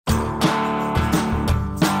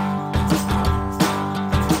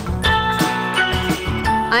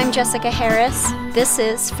I'm Jessica Harris. This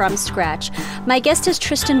is From Scratch. My guest is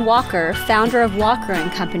Tristan Walker, founder of Walker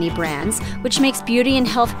 & Company Brands, which makes beauty and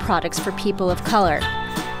health products for people of color.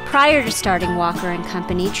 Prior to starting Walker &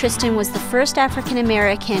 Company, Tristan was the first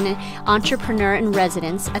African-American entrepreneur in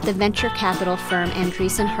residence at the venture capital firm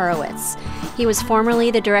Andreessen Horowitz. He was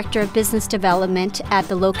formerly the director of business development at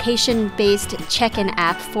the location-based check-in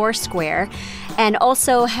app Foursquare and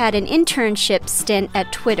also had an internship stint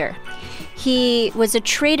at Twitter. He was a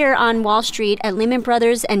trader on Wall Street at Lehman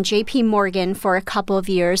Brothers and JP Morgan for a couple of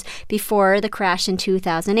years before the crash in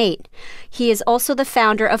 2008. He is also the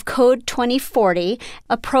founder of Code 2040,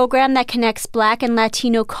 a program that connects Black and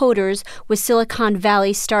Latino coders with Silicon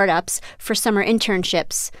Valley startups for summer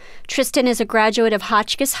internships. Tristan is a graduate of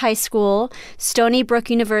Hotchkiss High School, Stony Brook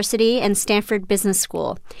University, and Stanford Business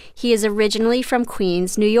School. He is originally from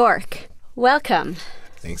Queens, New York. Welcome.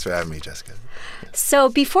 Thanks for having me, Jessica. So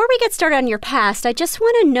before we get started on your past, I just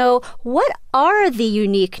want to know, what are the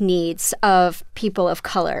unique needs of people of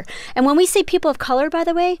color? And when we say people of color, by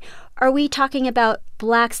the way, are we talking about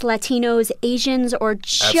Blacks, Latinos, Asians, or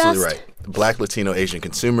just... Absolutely right. Black, Latino, Asian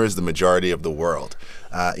consumers, the majority of the world.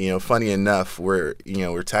 Funny enough, we're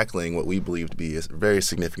tackling what we believe to be a very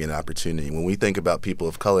significant opportunity. When we think about people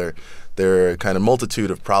of color, there are kind of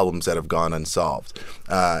multitude of problems that have gone unsolved.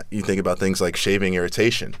 You think about things like shaving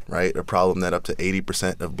irritation, right? A problem that up to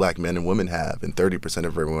 80% of Black men and women have and 30%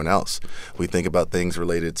 of everyone else. We think about things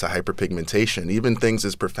related to hyperpigmentation, even things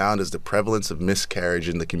as profound as the prevalence of miscarriage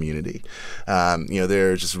in the community.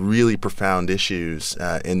 There are just really profound issues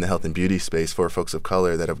in the health and beauty space for folks of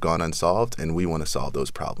color that have gone unsolved, and we want to solve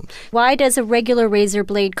those problems. Why does a regular razor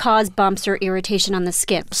blade cause bumps or irritation on the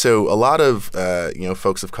skin? So a lot of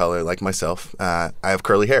folks of color, like myself, I have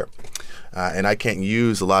curly hair. And I can't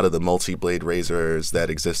use a lot of the multi-blade razors that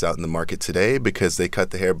exist out in the market today because they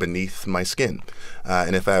cut the hair beneath my skin.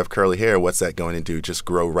 And if I have curly hair, what's that going to do? Just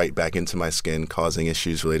grow right back into my skin, causing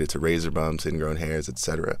issues related to razor bumps, ingrown hairs,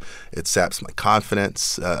 etc. It saps my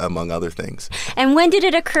confidence, among other things. And when did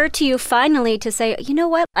it occur to you finally to say, you know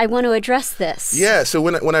what, I want to address this? Yeah, so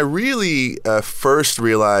when I really first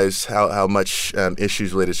realized how much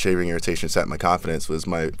issues related to shaving irritation sapped my confidence was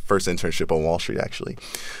my first internship on Wall Street, actually.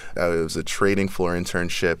 It was a trading floor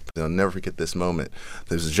internship. I'll never forget this moment.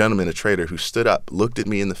 There was a gentleman, a trader, who stood up, looked at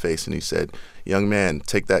me in the face, and he said, "Young man,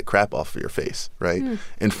 take that crap off of your face," right?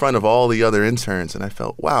 In front of all the other interns. And I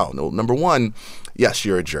felt, wow, no, number one, yes,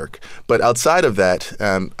 you're a jerk. But outside of that,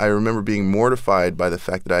 I remember being mortified by the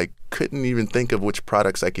fact that I couldn't even think of which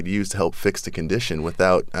products I could use to help fix the condition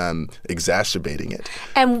without exacerbating it.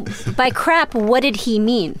 And by crap, what did he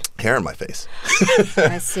mean? Hair in my face.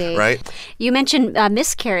 I see. Right? You mentioned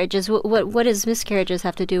miscarriages. What does miscarriages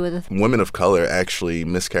have to do with it? Women of color actually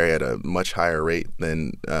miscarry at a much higher rate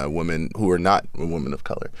than women who are not women of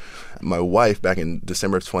color. My wife, back in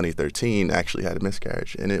December of 2013, actually had a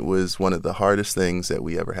miscarriage, and it was one of the hardest things that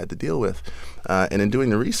we ever had to deal with. And in doing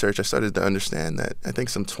the research, I started to understand that I think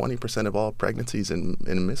some 20% of all pregnancies in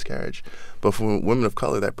miscarriage. But for women of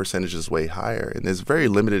color, that percentage is way higher. And there's very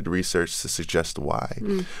limited research to suggest why.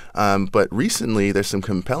 But recently, there's some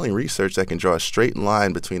compelling research that can draw a straight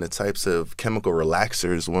line between the types of chemical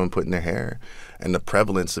relaxers women put in their hair and the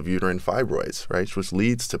prevalence of uterine fibroids, right, which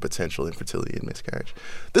leads to potential infertility and miscarriage.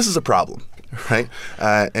 This is a problem, right?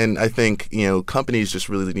 And I think, companies just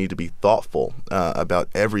really need to be thoughtful about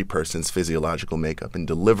every person's physiological makeup and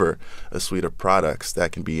deliver a suite of products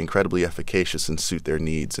that can be incredibly efficacious and suit their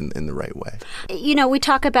needs in the right way. We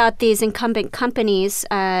talk about these incumbent companies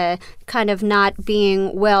kind of not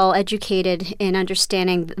being well educated in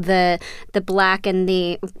understanding the Black and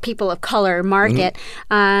the people of color market.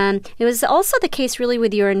 It was also the case really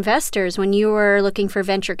with your investors. When you were looking for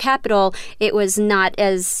venture capital, it was not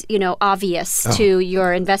as, obvious to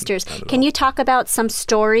your investors. Can you talk about some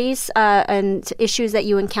stories and issues that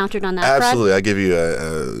you encountered on that front? Absolutely. I'll give you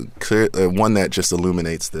a clear one that just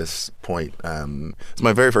illuminates this point. It's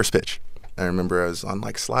my very first pitch. I remember I was on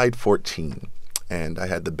slide 14, and I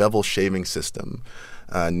had the bevel shaving system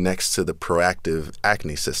next to the proactive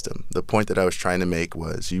acne system. The point that I was trying to make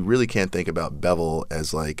was you really can't think about bevel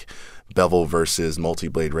as bevel versus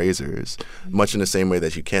multi-blade razors, much in the same way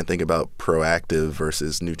that you can't think about Proactive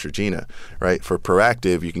versus Neutrogena, right? For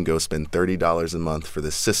Proactive, you can go spend $30 a month for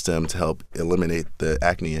the system to help eliminate the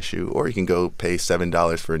acne issue, or you can go pay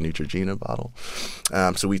 $7 for a Neutrogena bottle.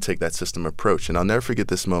 So we take that system approach. And I'll never forget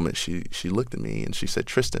this moment. She looked at me and she said,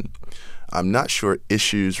 "Tristan, I'm not sure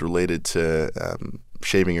issues related to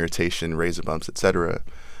shaving irritation, razor bumps, etc.,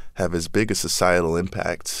 have as big a societal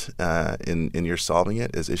impact in your solving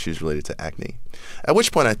it as issues related to acne. At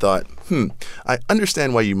which point I thought, I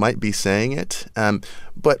understand why you might be saying it,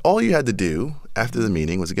 but all you had to do after the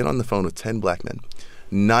meeting was get on the phone with 10 black men.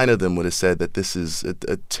 9 of them would have said that this is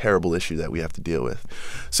a terrible issue that we have to deal with.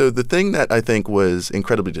 So the thing that I think was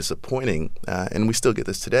incredibly disappointing, and we still get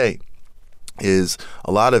this today, is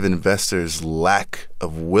a lot of investors' lack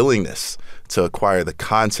of willingness to acquire the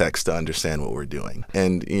context to understand what we're doing.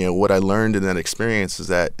 And what I learned in that experience is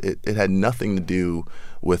that it had nothing to do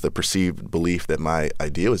with a perceived belief that my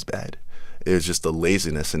idea was bad. It was just the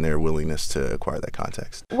laziness in their willingness to acquire that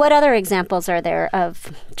context. What other examples are there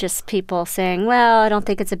of just people saying, well, I don't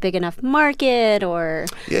think it's a big enough market, or...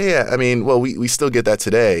 Yeah. I mean, well, we still get that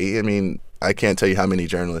today. I mean, I can't tell you how many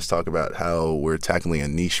journalists talk about how we're tackling a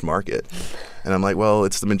niche market. And I'm like, well,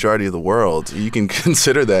 it's the majority of the world. You can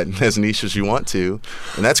consider that as niche as you want to,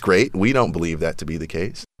 and that's great. We don't believe that to be the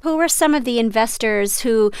case. Who were some of the investors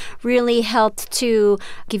who really helped to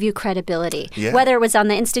give you credibility, whether it was on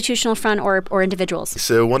the institutional front or individuals?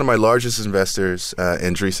 So one of my largest investors,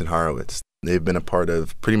 Andreessen Horowitz, they've been a part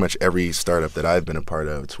of pretty much every startup that I've been a part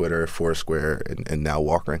of, Twitter, Foursquare, and now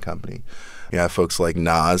Walker & Company. You have folks like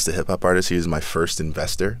Nas, the hip-hop artist. He was my first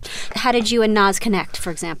investor. How did you and Nas connect,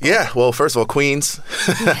 for example? Yeah, well, first of all, Queens.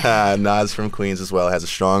 Nas from Queens as well has a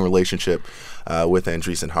strong relationship with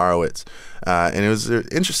Andreessen Horowitz. And it was an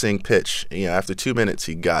interesting pitch. After 2 minutes,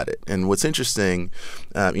 he got it. And what's interesting,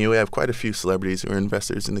 we have quite a few celebrities who are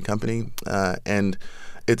investors in the company. And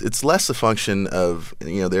it's less a function of,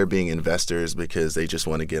 they're being investors because they just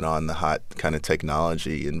want to get on the hot kind of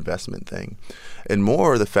technology investment thing, and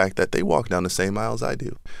more the fact that they walk down the same aisles I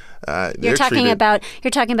do. You're talking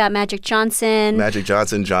about Magic Johnson,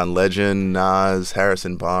 John Legend, Nas,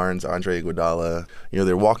 Harrison Barnes, Andre Iguodala.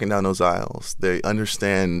 They're walking down those aisles. They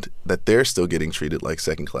understand that they're still getting treated like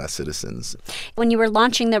second-class citizens. When you were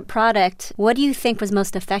launching the product, what do you think was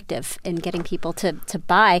most effective in getting people to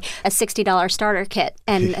buy a $60 starter kit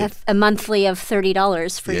and a monthly of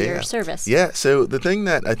 $30 for your service? Yeah. So the thing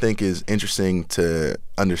that I think is interesting to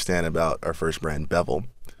understand about our first brand, Bevel,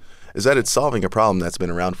 is that it's solving a problem that's been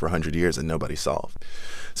around for 100 years and nobody solved.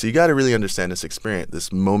 So you got to really understand this experience,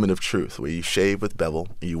 this moment of truth where you shave with Bevel,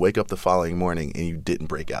 and you wake up the following morning and you didn't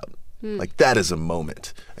break out. Like, that is a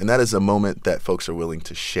moment. And that is a moment that folks are willing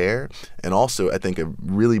to share. And also, I think, a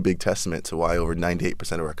really big testament to why over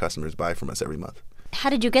 98% of our customers buy from us every month. How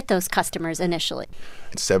did you get those customers initially?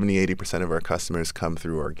 70-80% of our customers come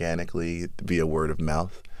through organically via word of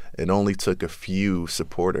mouth. It only took a few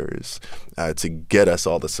supporters to get us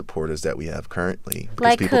all the supporters that we have currently. Because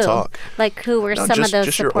like people talk. Like who were some of those supporters?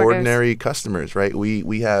 Just your ordinary customers, right?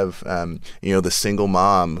 We have, the single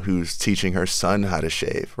mom who's teaching her son how to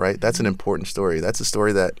shave, right? That's an important story. That's a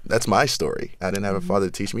story that's my story. I didn't have a father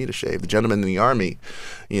to teach me to shave. The gentleman in the Army,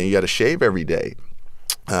 you got to shave every day.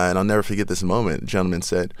 And I'll never forget this moment. The gentleman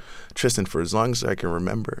said, Tristan, for as long as I can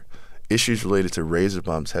remember, issues related to razor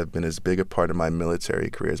bumps have been as big a part of my military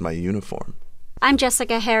career as my uniform. I'm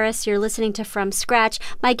Jessica Harris. You're listening to From Scratch.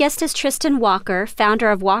 My guest is Tristan Walker, founder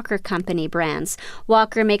of Walker Company Brands.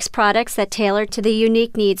 Walker makes products that tailor to the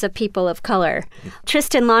unique needs of people of color.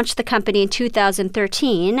 Tristan launched the company in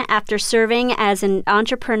 2013 after serving as an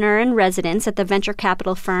entrepreneur in residence at the venture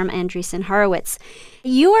capital firm Andreessen Horowitz.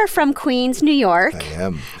 You are from Queens, New York. I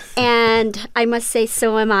am. And I must say,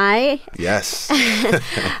 so am I. Yes. And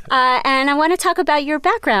I want to talk about your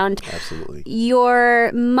background. Absolutely.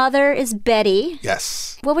 Your mother is Betty.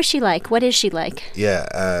 Yes. What was she like? What is she like?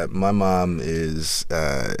 Yeah, my mom is,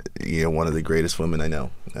 one of the greatest women I know.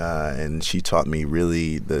 And she taught me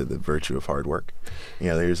really the virtue of hard work.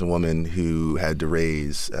 There's a woman who had to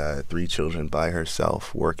raise 3 children by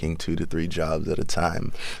herself, working 2 to 3 jobs at a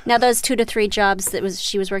time. Now, those 2 to 3 jobs,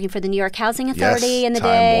 she was working for the New York Housing Authority in the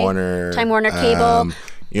day. Time Warner Cable.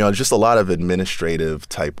 Just a lot of administrative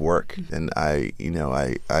type work. And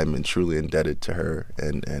I'm truly indebted to her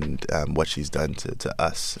and what she's done to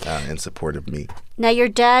us in support of me. Now, your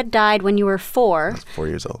dad died when you were 4. I was 4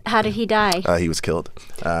 years old. How did he die? He was killed.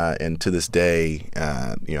 And to this day,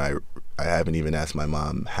 I haven't even asked my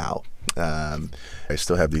mom how. I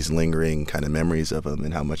still have these lingering kind of memories of him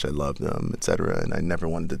and how much I loved him, et cetera. And I never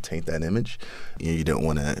wanted to taint that image. You don't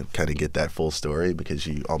want to kind of get that full story because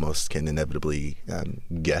you almost can inevitably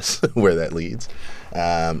guess where that leads.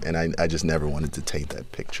 And I just never wanted to taint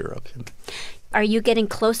that picture of him. Are you getting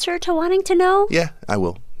closer to wanting to know? Yeah, I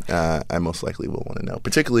will. I most likely will want to know,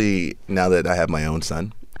 particularly now that I have my own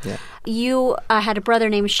son. Yeah. You had a brother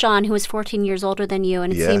named Sean who was 14 years older than you,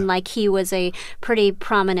 and it seemed like he was a pretty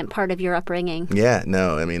prominent part of your upbringing. Yeah,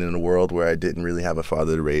 no, I mean, in a world where I didn't really have a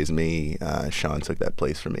father to raise me, Sean took that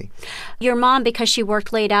place for me. Your mom, because she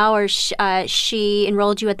worked late hours, she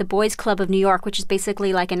enrolled you at the Boys Club of New York, which is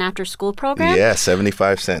basically like an after-school program? Yeah,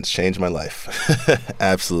 75 cents. Changed my life.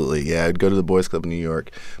 Absolutely. Yeah, I'd go to the Boys Club of New York,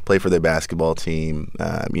 play for their basketball team,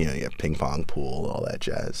 you have ping pong, pool, all that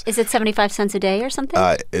jazz. Is it 75 cents a day or something?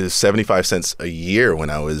 It was 75 cents a year when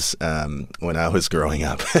I was growing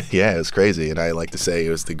up. Yeah, it was crazy. And I like to say it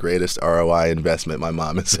was the greatest ROI investment my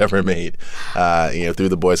mom has ever made. Through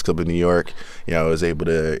the Boys Club of New York, I was able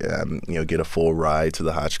to, get a full ride to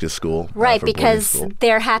the Hotchkiss School. Right, because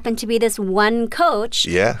there happened to be this one coach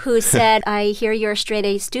who said, I hear you're a straight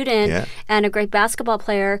A student and a great basketball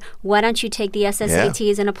player. Why don't you take the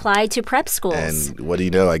SSATs and apply to prep schools? And what do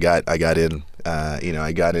you know? I got in.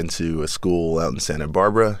 I got into a school out in Santa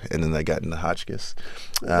Barbara, and then I got into Hotchkiss.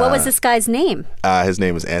 What was this guy's name? His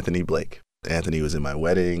name was Anthony Blake. Anthony was in my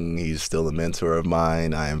wedding. He's still a mentor of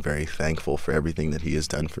mine. I am very thankful for everything that he has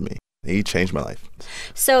done for me. He changed my life.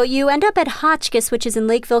 So you end up at Hotchkiss, which is in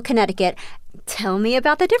Lakeville, Connecticut. Tell me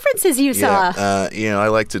about the differences you saw. I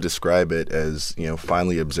like to describe it as,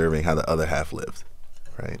 finally observing how the other half lived,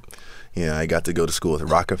 right? I got to go to school with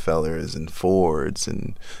Rockefellers and Fords,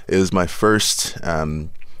 and it was my first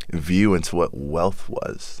view into what wealth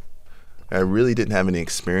was. I really didn't have any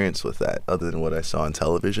experience with that other than what I saw on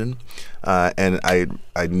television. And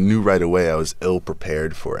I knew right away I was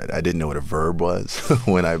ill-prepared for it. I didn't know what a verb was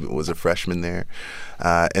when I was a freshman there.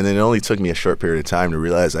 And then it only took me a short period of time to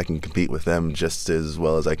realize I can compete with them just as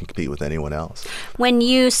well as I can compete with anyone else. When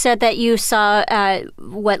you said that you saw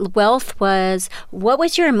what wealth was, what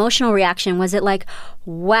was your emotional reaction? Was it like,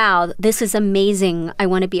 wow, this is amazing, I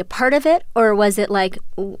want to be a part of it? Or was it like,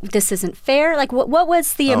 this isn't fair? Like, what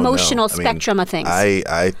was the emotional spectrum of things?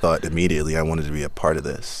 I thought immediately I wanted to be a part of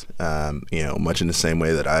this. Much in the same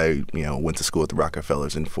way that I, went to school with the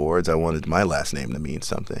Rockefellers and Fords, I wanted my last name to mean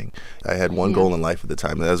something. I had one goal in life at the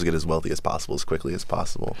time, and that was to get as wealthy as possible, as quickly as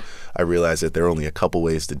possible. I realized that there are only a couple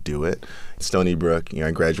ways to do it. Stony Brook, I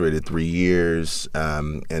graduated 3 years,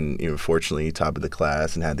 and fortunately top of the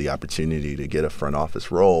class and had the opportunity to get a front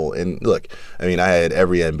office role. And look, I had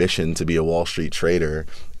every ambition to be a Wall Street trader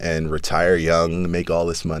and retire young, make all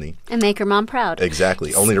this money. And make your mom proud.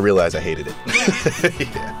 Exactly, only to realize I hated it.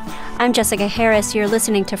 Yeah. I'm Jessica Harris. You're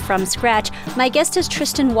listening to From Scratch. My guest is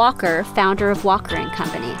Tristan Walker, founder of Walker &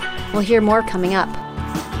 Company. We'll hear more coming up.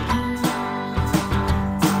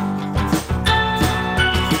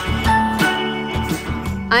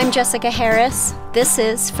 I'm Jessica Harris. This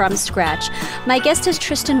is From Scratch. My guest is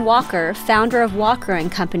Tristan Walker, founder of Walker &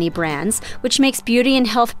 Company brands, which makes beauty and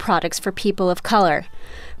health products for people of color.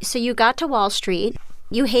 So you got to Wall Street.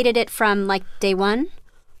 You hated it from day one?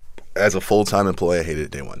 As a full-time employee, I hated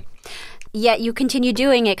it day one. Yet you continued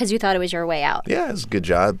doing it because you thought it was your way out. Yeah, it was a good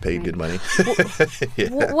job, paid good money.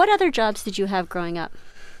 What other jobs did you have growing up?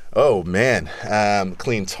 Oh, man.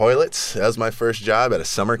 Clean toilets. That was my first job at a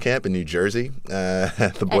summer camp in New Jersey,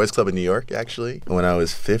 at the Boys Club in New York, actually. When I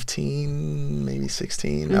was 15, maybe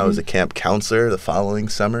 16, I was a camp counselor the following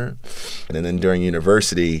summer. And then during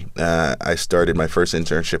university, I started my first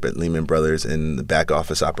internship at Lehman Brothers in the back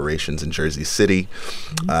office operations in Jersey City.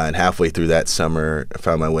 And halfway through that summer, I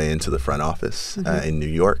found my way into the front office in New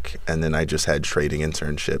York. And then I just had trading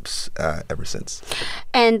internships ever since.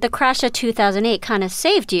 And the crash of 2008 kind of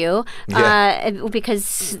saved you.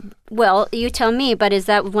 Because, well, you tell me, but is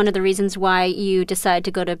that one of the reasons why you decided to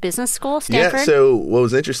go to business school, Stanford? Yeah, so what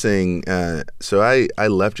was interesting, so I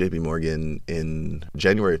left JP Morgan in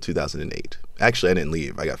January of 2008. Actually, I didn't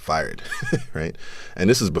leave. I got fired, right? And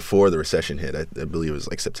this was before the recession hit. I believe it was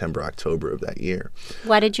September, October of that year.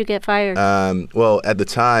 Why did you get fired? Well, at the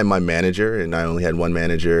time, my manager, and I only had one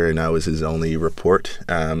manager, and I was his only report.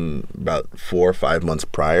 About 4 or 5 months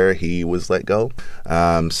prior, he was let go.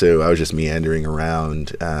 So I was just meandering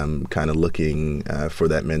around, kind of looking for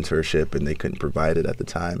that mentorship, and they couldn't provide it at the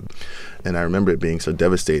time. And I remember it being so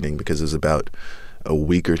devastating because it was about a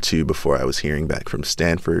week or two before I was hearing back from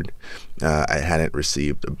Stanford. I hadn't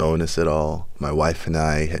received a bonus at all. My wife and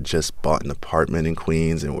I had just bought an apartment in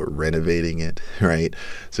Queens and were renovating it, right?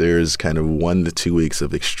 So there was kind of 1 to 2 weeks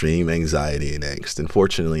of extreme anxiety and angst. And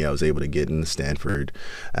fortunately, I was able to get into Stanford.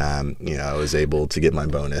 I was able to get my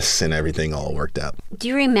bonus and everything all worked out. Do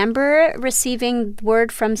you remember receiving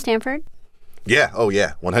word from Stanford? Yeah. Oh,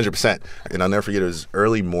 yeah. 100%. And I'll never forget, it was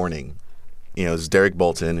early morning. It was Derek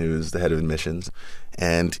Bolton, who's the head of admissions,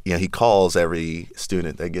 and he calls every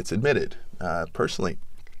student that gets admitted personally.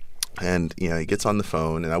 And he gets on the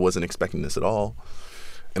phone, and I wasn't expecting this at all.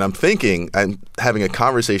 And I'm having a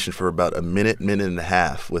conversation for about a minute and a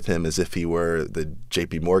half with him as if he were the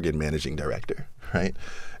JP Morgan managing director, right?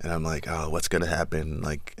 And I'm like, oh, what's going to happen?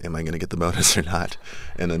 Like, am I going to get the bonus or not?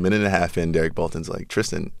 And a minute and a half in, Derek Bolton's like,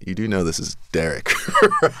 Tristan, you do know this is Derek,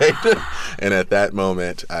 right? And at that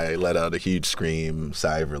moment, I let out a huge scream,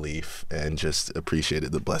 sigh of relief, and just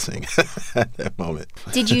appreciated the blessing at that moment.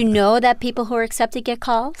 Did you know that people who were accepted get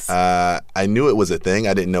calls? I knew it was a thing.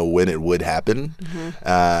 I didn't know when it would happen.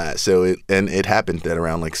 It happened at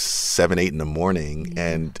around like 7, 8 in the morning,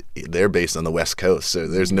 and they're based on the West Coast. So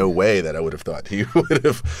there's no way that I would have thought he would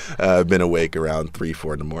have been awake around 3,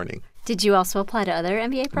 4 in the morning. Did you also apply to other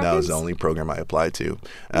MBA programs? That was the only program I applied to.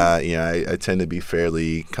 I tend to be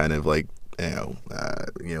fairly kind of like,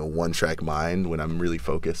 one-track mind when I'm really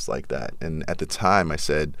focused like that. And at the time I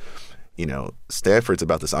said, Stanford's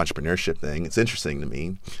about this entrepreneurship thing. It's interesting to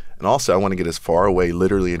me. And also I want to get as far away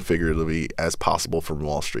literally and figuratively as possible from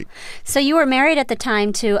Wall Street. So you were married at the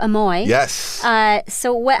time to Amoy. Yes. How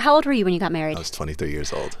old were you when you got married? I was 23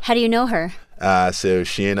 years old. How do you know her? So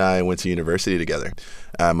she and I went to university together.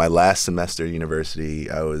 My last semester at university,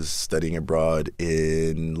 I was studying abroad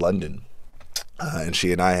in London. And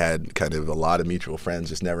she and I had kind of a lot of mutual friends,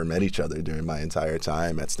 just never met each other during my entire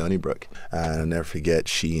time at Stony Brook. I'll never forget,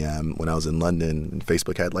 she, when I was in London,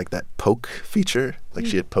 Facebook had like that poke feature, like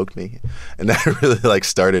she had poked me. And that really like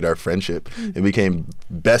started our friendship. And became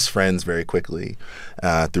best friends very quickly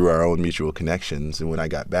through our own mutual connections. And when I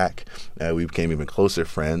got back, we became even closer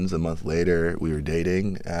friends. A month later, we were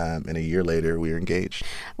dating. And a year later, we were engaged.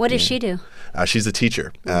 What does she do? She's a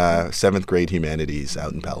teacher, 7th grade humanities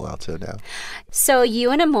out in Palo Alto now. So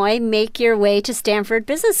you and Amoy make your way to Stanford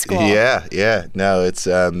Business School. Yeah. No, it's,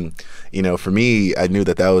 for me, I knew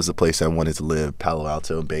that was the place I wanted to live, Palo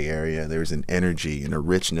Alto, Bay Area. There was an energy and a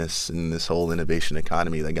richness in this whole innovation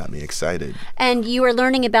economy that got me excited. And you were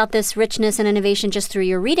learning about this richness and innovation just through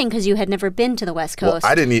your reading because you had never been to the West Coast.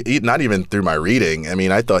 Well, I didn't, not even through my reading. I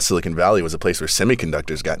mean, I thought Silicon Valley was a place where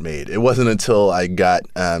semiconductors got made. It wasn't until I got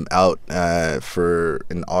out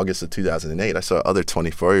in August of 2008, I saw other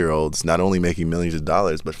 24-year-olds not only making millions of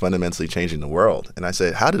dollars, but fundamentally changing the world. And I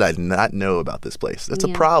said, how did I not know about this place? That's a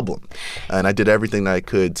problem. And I did everything that I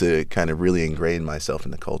could to kind of really ingrain myself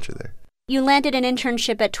in the culture there. You landed an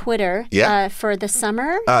internship at Twitter for the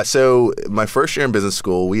summer? So my first year in business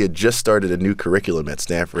school, we had just started a new curriculum at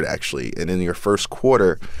Stanford, actually. And in your first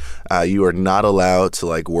quarter, you are not allowed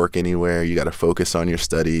to work anywhere. You got to focus on your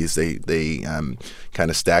studies. They kind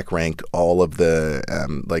of stack rank all of the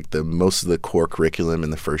most of the core curriculum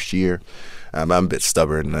in the first year. I'm a bit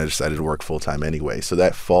stubborn, and I decided to work full-time anyway. So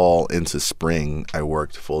that fall into spring, I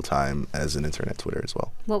worked full-time as an intern at Twitter as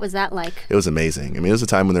well. What was that like? It was amazing. I mean, it was a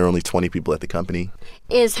time when there were only 20 people at the company.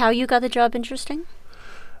 Is how you got the job interesting?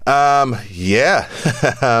 Yeah.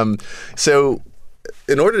 So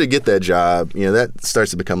in order to get that job, that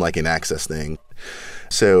starts to become like an access thing.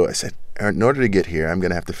 So I said, in order to get here, I'm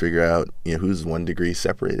going to have to figure out, who's 1 degree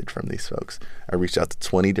separated from these folks. I reached out to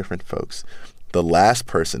 20 different folks. The last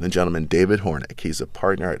person, a gentleman, David Hornick, he's a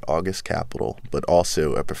partner at August Capital, but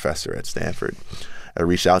also a professor at Stanford. I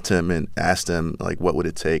reached out to him and asked him, what would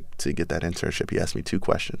it take to get that internship? He asked me 2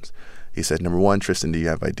 questions. He said, number 1, Tristan, do you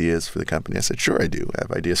have ideas for the company? I said, sure I do. I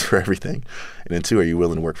have ideas for everything. And then 2, are you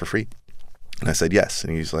willing to work for free? And I said, yes.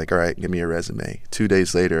 And he's like, all right, give me your resume. 2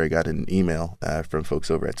 days later, I got an email from folks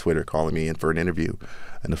over at Twitter calling me in for an interview.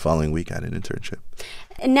 And the following week, I had an internship.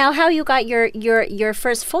 Now, how you got your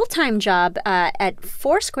first full-time job at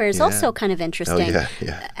Foursquare is also kind of interesting. Oh,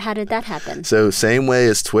 yeah. How did that happen? So same way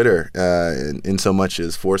as Twitter, in so much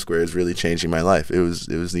as Foursquare is really changing my life. It was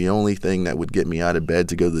the only thing that would get me out of bed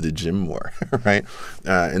to go to the gym more, right?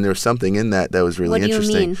 And there was something in that was really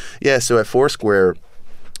interesting. What do you mean? Yeah, so at Foursquare,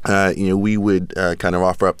 we would kind of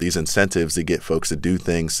offer up these incentives to get folks to do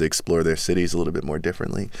things, to explore their cities a little bit more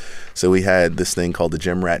differently. So we had this thing called the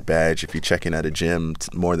Gym Rat Badge. If you check in at a gym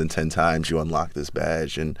more than 10 times, you unlock this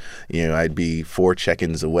badge. And, I'd be 4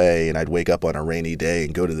 check-ins away, and I'd wake up on a rainy day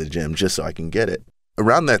and go to the gym just so I can get it.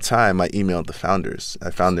 Around that time, I emailed the founders. I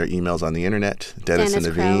found their emails on the internet. Dennis and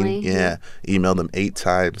Naveen. Crowley. Yeah. Emailed them 8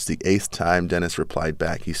 times. The 8th time, Dennis replied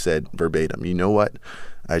back. He said verbatim, you know what?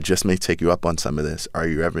 I just may take you up on some of this. Are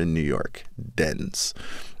you ever in New York? Dens.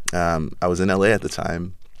 I was in LA at the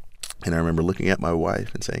time, and I remember looking at my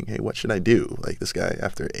wife and saying, hey, what should I do? This guy,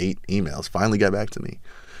 after 8 emails, finally got back to me.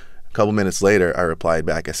 A couple minutes later, I replied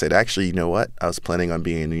back. I said, actually, you know what? I was planning on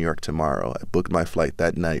being in New York tomorrow. I booked my flight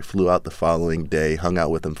that night, flew out the following day, hung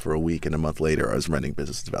out with him for a week, and a month later, I was running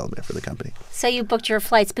business development for the company. So you booked your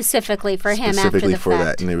flight specifically for him after the fact. Specifically for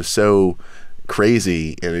that. And it was so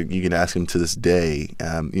crazy, and you can ask him to this day.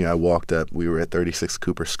 I walked up. We were at 36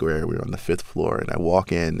 Cooper Square. We were on the 5th floor, and I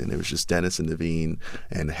walk in, and it was just Dennis and Naveen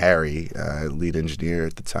and Harry, lead engineer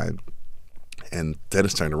at the time. And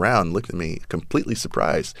Dennis turned around and looked at me completely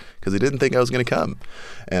surprised because he didn't think I was going to come.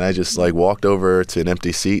 And I just walked over to an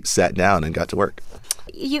empty seat, sat down, and got to work.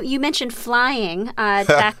 You mentioned flying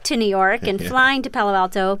back to New York and flying to Palo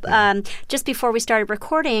Alto. Just before we started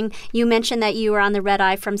recording, you mentioned that you were on the red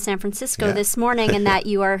eye from San Francisco this morning and that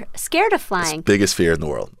you are scared of flying. It's the biggest fear in the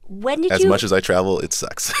world. When did As much as I travel, it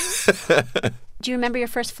sucks. Do you remember your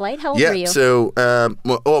first flight? How old were you? So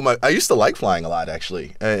I used to like flying a lot,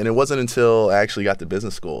 actually. And it wasn't until I actually got to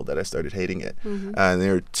business school that I started hating it. Mm-hmm. And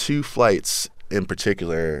there were 2 flights in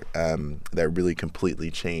particular that really completely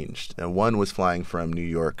changed. And one was flying from New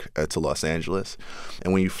York to Los Angeles.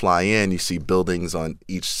 And when you fly in, you see buildings on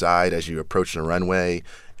each side as you approach the runway.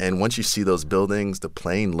 And once you see those buildings, the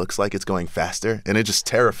plane looks like it's going faster. And it just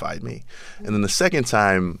terrified me. And then the second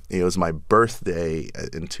time, it was my birthday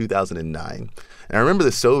in 2009. And I remember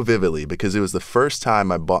this so vividly because it was the first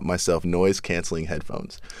time I bought myself noise-canceling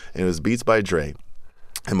headphones. And it was Beats by Dre.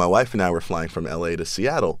 And my wife and I were flying from LA to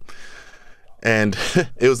Seattle. And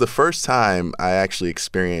it was the first time I actually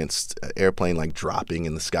experienced an airplane dropping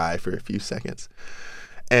in the sky for a few seconds.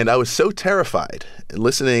 And I was so terrified.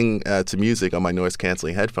 Listening to music on my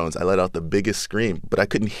noise-canceling headphones, I let out the biggest scream, but I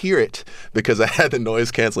couldn't hear it because I had the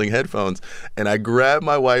noise-canceling headphones. And I grabbed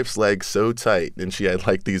my wife's leg so tight, and she had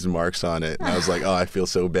these marks on it. And I was like, oh, I feel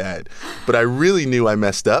so bad. But I really knew I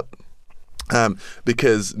messed up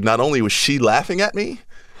because not only was she laughing at me,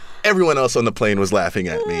 everyone else on the plane was laughing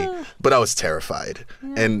at me, but I was terrified.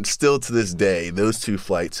 And still to this day, those 2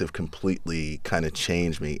 flights have completely kind of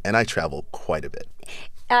changed me, and I travel quite a bit.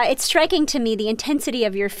 It's striking to me the intensity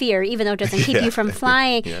of your fear, even though it doesn't keep you from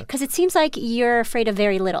flying, because it seems like you're afraid of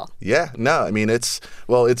very little. Yeah, no, I mean, it's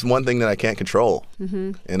one thing that I can't control,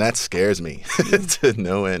 and that scares me to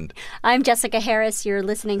no end. I'm Jessica Harris. You're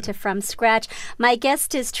listening to From Scratch. My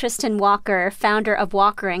guest is Tristan Walker, founder of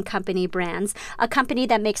Walker and Company Brands, a company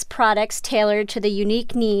that makes products tailored to the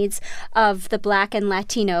unique needs of the Black and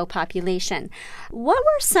Latino population. What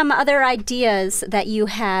were some other ideas that you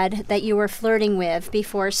had that you were flirting with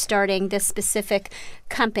before starting this specific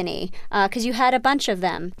company? Because you had a bunch of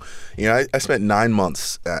them. I spent 9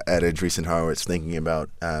 months at Andreessen Horowitz thinking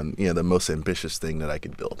about the most ambitious thing that I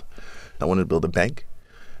could build. I wanted to build a bank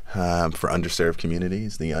for underserved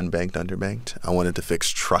communities, the unbanked, underbanked. I wanted to fix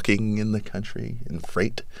trucking in the country and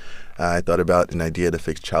freight. I thought about an idea to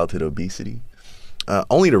fix childhood obesity.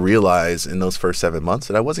 Only to realize in those first 7 months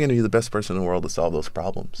that I wasn't going to be the best person in the world to solve those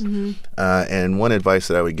problems. And one advice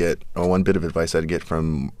that I would get, or one bit of advice I'd get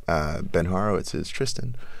from Ben Horowitz is,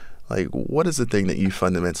 Tristan, what is the thing that you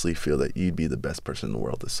fundamentally feel that you'd be the best person in the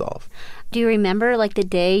world to solve? Do you remember the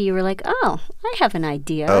day you were like, oh, I have an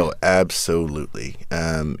idea? Oh, absolutely.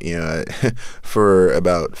 For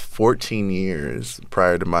about 14 years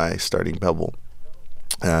prior to my starting Pebble,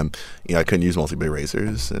 I couldn't use multi-bay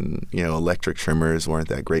razors, and electric trimmers weren't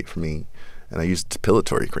that great for me, and I used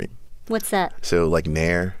depilatory cream. What's that? So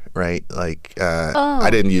Nair, right? I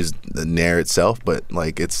didn't use the Nair itself, but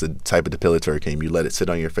it's the type of depilatory cream. You let it sit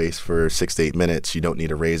on your face for 6 to 8 minutes. You don't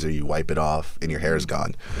need a razor. You wipe it off, and your hair is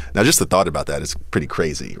gone. Now, just the thought about that is pretty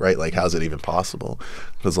crazy, right? How's it even possible?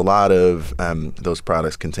 Because a lot of those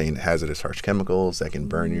products contain hazardous harsh chemicals that can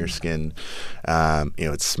burn your skin.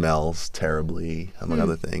 It smells terribly, among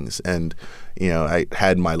other things. And I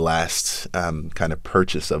had my last kind of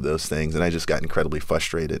purchase of those things, and I just got incredibly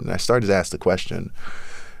frustrated. And I started to ask the question,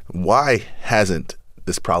 why hasn't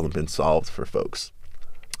this problem been solved for folks?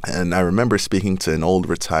 And I remember speaking to an old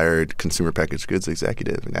retired consumer packaged goods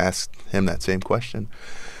executive and asked him that same question.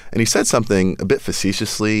 And he said something a bit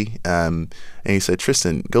facetiously, and he said,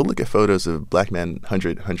 Tristan, go look at photos of black men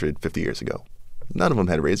 150 years ago. None of them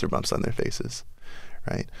had razor bumps on their faces,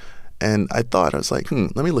 right? And I was like,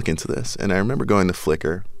 let me look into this. And I remember going to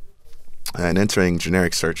Flickr and entering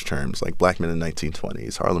generic search terms like black men in the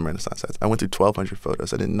 1920s, Harlem Renaissance. I went through 1,200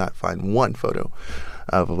 photos. I did not find one photo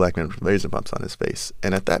of a black man with razor bumps on his face.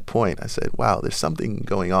 And at that point, I said, wow, there's something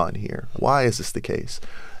going on here. Why is this the case?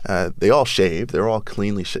 They all shave. They're all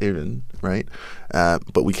cleanly shaven, right?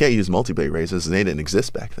 But we can't use multi-bay razors, and they didn't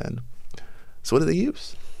exist back then. So what do they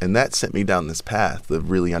use? And that sent me down this path of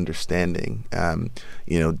really understanding,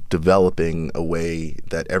 developing a way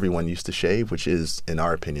that everyone used to shave, which is, in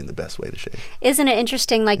our opinion, the best way to shave. Isn't it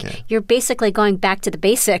interesting? You're basically going back to the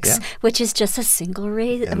basics, which is just a single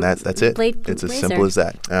razor. And that's it. It's as simple as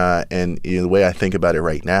that. And the way I think about it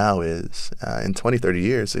right now is in 20, 30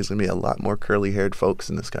 years, there's going to be a lot more curly-haired folks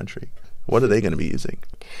in this country. What are they going to be using?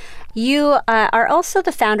 You are also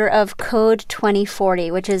the founder of Code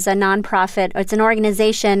 2040, which is a nonprofit. It's an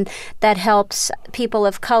organization that helps people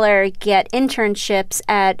of color get internships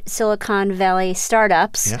at Silicon Valley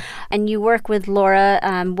startups. Yeah. And you work with Laura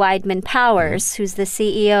Weidman Powers, who's the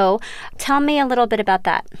CEO. Tell me a little bit about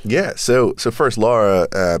that. Yeah. So first, Laura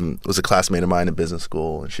was a classmate of mine in business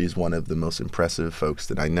school, and she's one of the most impressive folks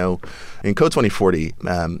that I know. And Code 2040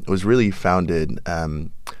 was really founded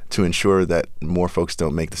to ensure that more folks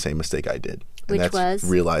don't make the same mistake I did. And Which was?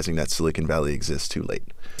 Realizing that Silicon Valley exists too late.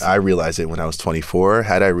 I realized it when I was 24.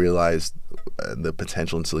 Had I realized the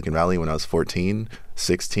potential in Silicon Valley when I was 14,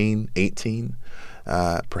 16, 18,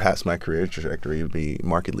 perhaps my career trajectory would be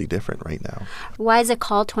markedly different right now. Why is it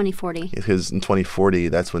called 2040? Because in 2040,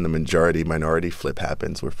 that's when the majority-minority flip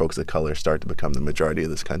happens, where folks of color start to become the majority of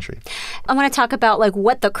this country. I want to talk about like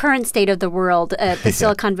what the current state of the world, the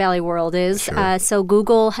Silicon Valley world is. Sure. So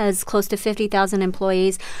Google has close to 50,000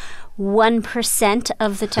 employees. 1%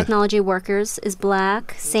 of the technology workers is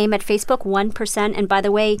black. Same at Facebook, 1%. And by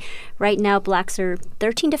the way, right now, blacks are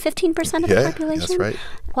 13 to 15% of the population. That's right.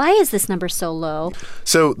 Why is this number so low?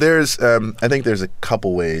 So I think there's a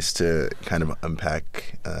couple ways to kind of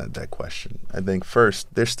unpack that question. I think first,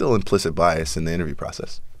 there's still implicit bias in the interview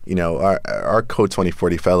process. You know, our Code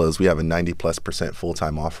 2040 fellows, we have a 90+%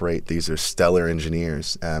 full-time off rate. These are stellar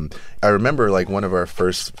engineers. I remember like one of our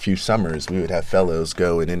first few summers, we would have fellows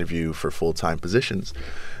go and interview for full-time positions.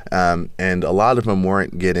 And a lot of them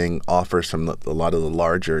weren't getting offers from a lot of the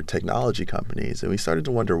larger technology companies. And we started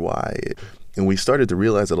to wonder why. And we started to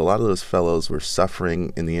realize that a lot of those fellows were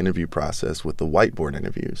suffering in the interview process with the whiteboard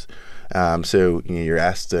interviews. So you're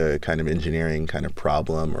asked a kind of engineering kind of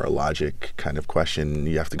problem or a logic kind of question.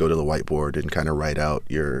 You have to go to the whiteboard and kind of write out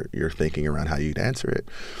your thinking around how you'd answer it.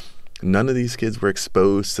 None of these kids were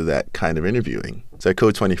exposed to that kind of interviewing. So at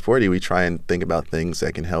Code 2040, we try and think about things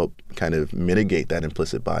that can help kind of mitigate that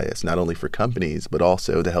implicit bias, not only for companies, but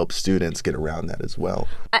also to help students get around that as well.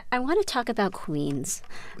 I want to talk about Queens.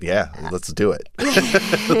 Yeah, let's do it.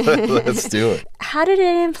 Let's do it. How did it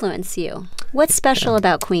influence you? What's special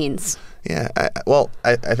about Queens? Yeah,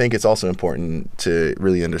 I think it's also important to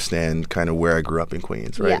really understand kind of where I grew up in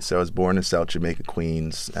Queens, right? Yeah. So I was born in South Jamaica,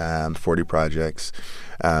 Queens, 40 projects.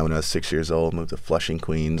 When I was 6 years old, moved to Flushing,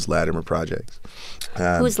 Queens, Latimer projects.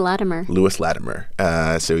 Who's Latimer? Louis Latimer.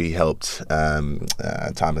 So he helped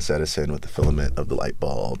Thomas Edison with the filament of the light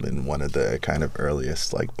bulb, and one of the kind of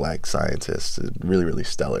earliest like black scientists. Really, really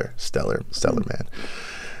stellar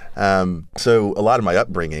man. So a lot of my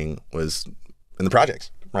upbringing was in the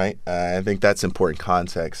projects. Right. I think that's important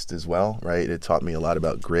context as well. Right. It taught me a lot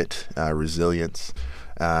about grit, resilience,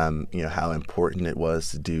 how important it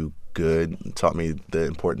was to do good. It taught me the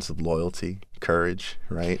importance of loyalty, courage.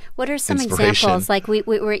 Right. What are some examples? Like we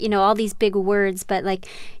were, all these big words, but like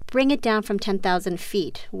bring it down from 10,000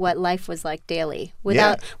 feet, what life was like daily with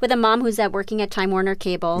a mom who's working at Time Warner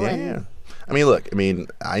Cable. Yeah. I mean,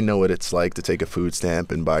 I know what it's like to take a food stamp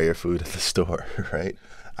and buy your food at the store. Right.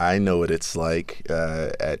 I know what it's like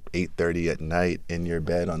at 8:30 at night in your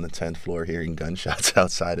bed on the 10th floor hearing gunshots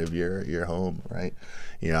outside of your home, right?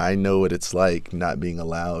 I know what it's like not being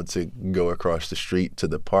allowed to go across the street to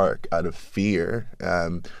the park out of fear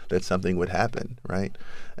that something would happen, right?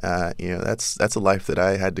 That's a life that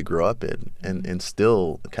I had to grow up in and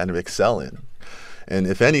still kind of excel in. And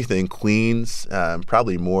if anything, Queens,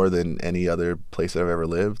 probably more than any other place I've ever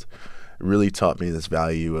lived, really taught me this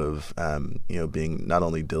value of, being not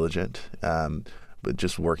only diligent, but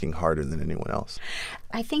just working harder than anyone else.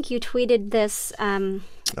 I think you tweeted this.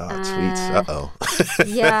 Tweets. Uh-oh.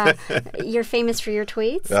 Yeah. You're famous for your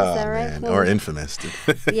tweets. Is that right? Man. Or infamous.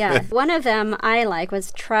 Yeah. One of them I like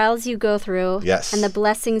was trials you go through and the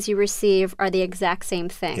blessings you receive are the exact same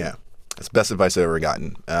thing. Yeah. That's the best advice I've ever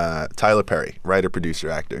gotten. Tyler Perry, writer,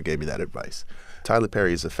 producer, actor, gave me that advice. Tyler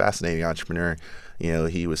Perry is a fascinating entrepreneur.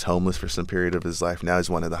 He was homeless for some period of his life. Now he's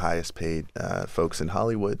one of the highest paid folks in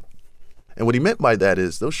Hollywood. And what he meant by that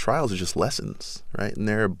is those trials are just lessons, right? And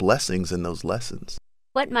there are blessings in those lessons.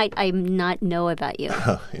 What might I not know about you?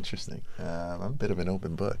 Oh, interesting. I'm a bit of an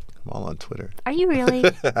open book. I'm all on Twitter. Are you really?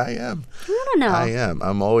 I am. I don't know. I am.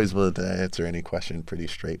 I'm always willing to answer any question pretty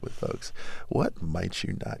straight with folks. What might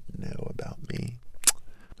you not know about me?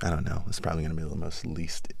 I don't know. It's probably going to be the most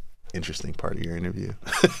least interesting part of your interview.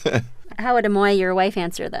 How would Amoy, your wife,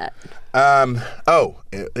 answer that?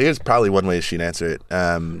 Here's probably one way she'd answer it.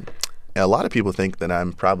 A lot of people think that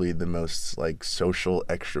I'm probably the most social,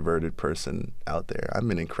 extroverted person out there.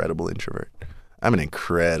 I'm an incredible introvert.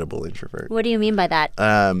 What do you mean by that?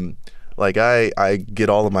 I get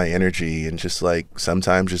all of my energy and just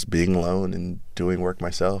sometimes just being alone and doing work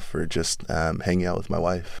myself or just hanging out with my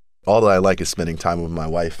wife. All that I like is spending time with my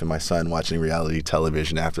wife and my son watching reality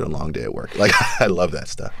television after a long day at work. Like, I love that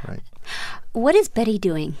stuff, right? What is Betty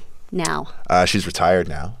doing now? She's retired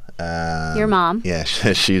now. Your mom? Yeah,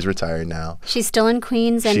 she's retired now. She's still in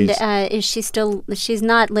Queens, and is she still? She's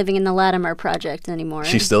not living in the Latimer Project anymore.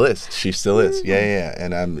 She still is. She still is. Yeah.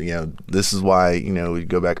 And this is why we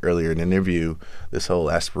go back earlier in the interview. This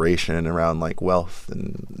whole aspiration around like wealth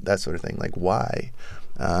and that sort of thing. Like why?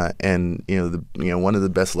 And one of the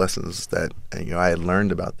best lessons that I had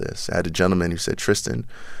learned about this. I had a gentleman who said, Tristan,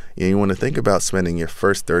 you want to think about spending your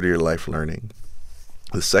first third of your life learning,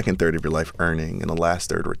 the second third of your life earning, and the last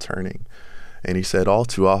third returning. And he said all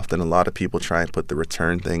too often a lot of people try and put the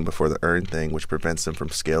return thing before the earn thing, which prevents them from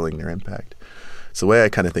scaling their impact. So the way I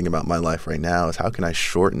kind of think about my life right now is how can I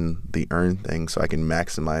shorten the earn thing so I can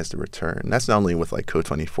maximize the return? And that's not only with like Code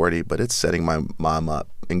 2040, but it's setting my mom up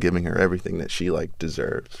and giving her everything that she like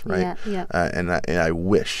deserves, right? Yeah. And I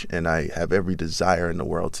wish and I have every desire in the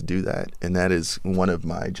world to do that. And that is one of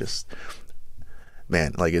my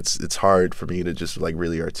it's hard for me to just like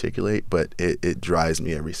really articulate, but it drives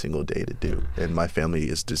me every single day to do. And my family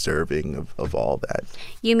is deserving of all that.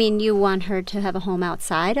 You mean you want her to have a home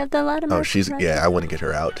outside of the Latimer? I want to get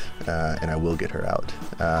her out, and I will get her out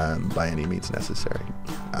by any means necessary.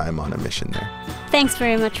 I'm on a mission there. Thanks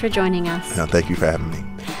very much for joining us. No, thank you for having me.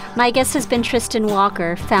 My guest has been Tristan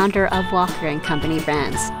Walker, founder of Walker & Company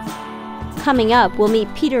Brands. Coming up, we'll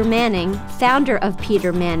meet Peter Manning, founder of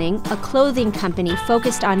Peter Manning, a clothing company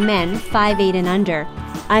focused on men 5'8" and under.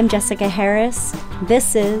 I'm Jessica Harris.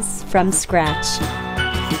 This is From Scratch.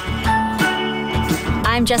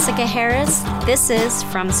 I'm Jessica Harris. This is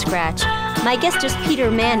From Scratch. My guest is Peter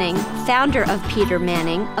Manning, founder of Peter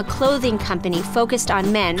Manning, a clothing company focused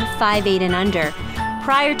on men 5'8" and under.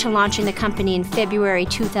 Prior to launching the company in February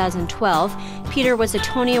 2012, Peter was a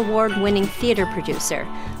Tony Award-winning theater producer.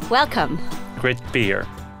 Welcome. Great to be here.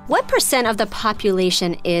 What percent of the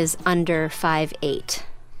population is under 5'8"?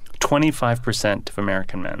 25% of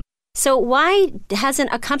American men. So why hasn't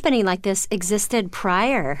a company like this existed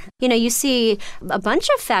prior? You see a bunch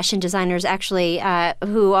of fashion designers actually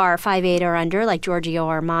who are 5'8" or under, like Giorgio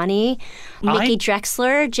Armani, Mickey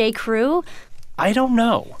Drexler, J. Crew. I don't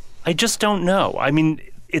know. I just don't know. I mean,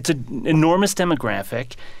 it's an enormous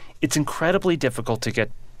demographic. It's incredibly difficult to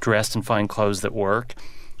get dressed and find clothes that work.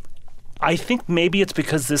 I think maybe it's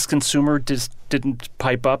because this consumer just didn't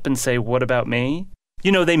pipe up and say, what about me?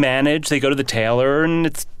 They manage, they go to the tailor, and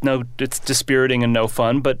it's dispiriting and no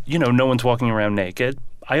fun, but, no one's walking around naked.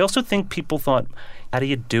 I also think people thought, how do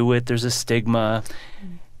you do it? There's a stigma.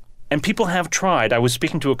 And people have tried. I was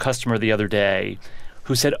speaking to a customer the other day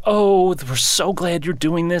who said, oh, we're so glad you're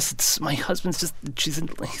doing this. It's my husband's he's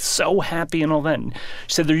so happy and all that. And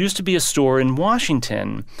she said, there used to be a store in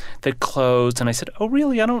Washington that closed. And I said, oh,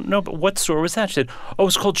 really? I don't know. But what store was that? She said, oh, it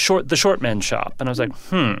was called the Short Men's Shop. And I was like,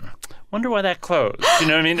 wonder why that closed. You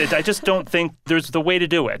know what I mean? I just don't think there's the way to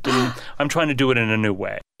do it. And I'm trying to do it in a new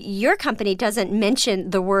way. Your company doesn't mention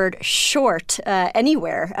the word short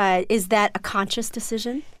anywhere. Is that a conscious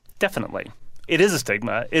decision? Definitely. It is a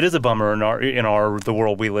stigma. It is a bummer in the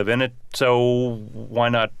world we live in. So why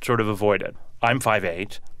not sort of avoid it? I'm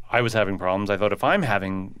 5'8". I was having problems. I thought if I'm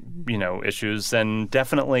having, issues, then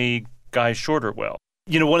definitely guys shorter will.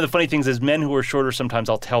 One of the funny things is men who are shorter, sometimes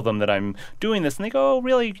I'll tell them that I'm doing this, and they go, oh,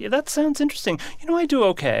 really? That sounds interesting. I do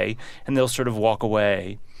okay. And they'll sort of walk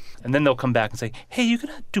away. And then they'll come back and say, hey, you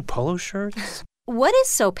going to do polo shirts? What is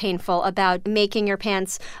so painful about making your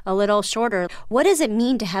pants a little shorter? What does it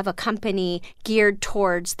mean to have a company geared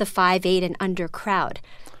towards the 5'8" and under crowd?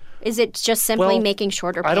 Is it just simply making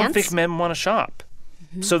shorter pants? I don't think men want to shop.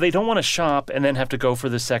 Mm-hmm. So they don't want to shop and then have to go for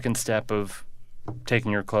the second step of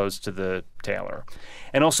taking your clothes to the tailor.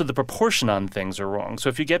 And also the proportion on things are wrong. So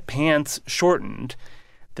if you get pants shortened,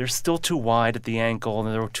 they're still too wide at the ankle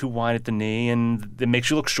and they're too wide at the knee, and it makes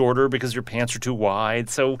you look shorter because your pants are too wide.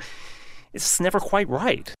 So it's never quite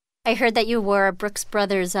right. I heard that you wore a Brooks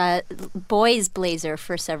Brothers boys blazer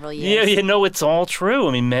for several years. Yeah, it's all true.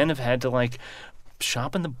 I mean, men have had to,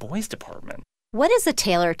 shop in the boys department. What is the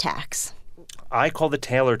tailor tax? I call the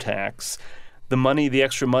tailor tax the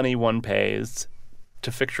extra money one pays to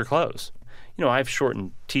fix your clothes. I've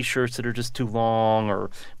shortened T-shirts that are just too long,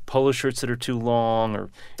 or polo shirts that are too long,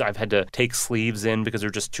 or I've had to take sleeves in because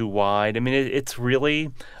they're just too wide. I mean, it's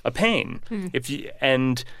really a pain. Mm-hmm.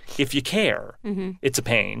 If you care, mm-hmm. it's a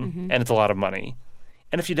pain, mm-hmm. and it's a lot of money.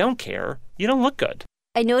 And if you don't care, you don't look good.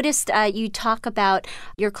 I noticed you talk about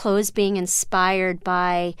your clothes being inspired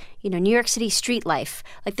by, New York City street life,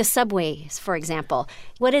 like the subways, for example.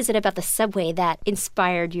 What is it about the subway that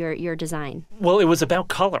inspired your design? Well, it was about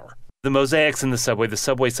color. The mosaics in the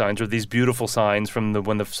subway signs are these beautiful signs from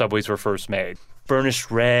when the subways were first made. Burnished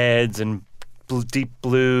reds and deep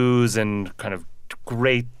blues and kind of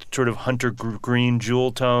great sort of hunter green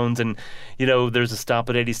jewel tones. And, there's a stop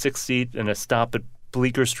at 86th Street and a stop at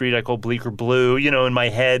Bleecker Street I call Bleecker Blue, in my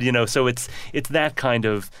head, so it's that kind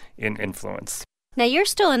of influence. Now, you're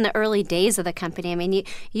still in the early days of the company. I mean,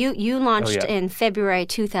 you launched in February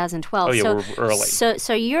 2012. Oh, yeah, so, we're early.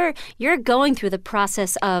 So you're going through the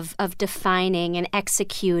process of defining and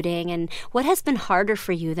executing. And what has been harder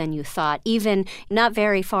for you than you thought, even not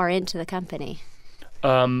very far into the company?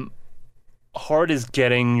 Hard is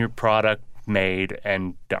getting your product made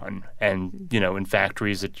and done. And, in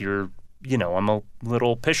factories that I'm a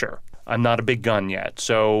little pisher. I'm not a big gun yet.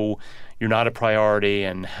 So you're not a priority,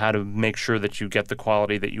 and how to make sure that you get the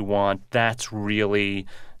quality that you want, that's really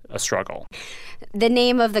a struggle. The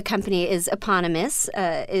name of the company is eponymous,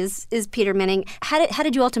 is Peter Manning. How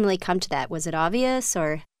did you ultimately come to that? Was it obvious,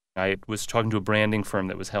 or? I was talking to a branding firm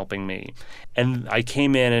that was helping me, and I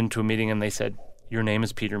came into a meeting and they said, your name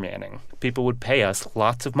is Peter Manning. People would pay us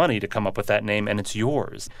lots of money to come up with that name, and it's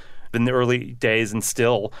yours. In the early days, and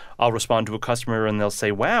still, I'll respond to a customer and they'll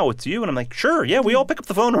say, wow, it's you. And I'm like, sure, yeah, we all pick up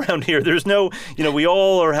the phone around here. There's no, we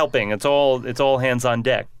all are helping. It's all hands on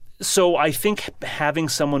deck. So I think having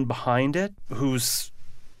someone behind it who's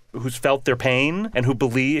felt their pain and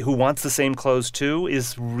who wants the same clothes too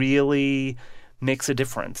is really makes a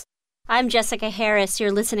difference. I'm Jessica Harris.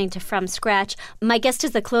 You're listening to From Scratch. My guest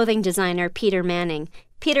is the clothing designer, Peter Manning.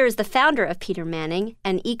 Peter is the founder of Peter Manning,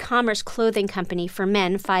 an e-commerce clothing company for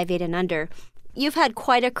men 5'8" and under. You've had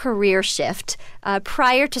quite a career shift.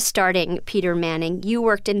 Prior to starting Peter Manning, you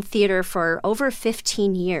worked in theater for over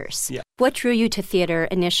 15 years. Yeah. What drew you to theater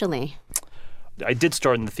initially? I did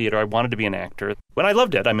start in the theater. I wanted to be an actor. But I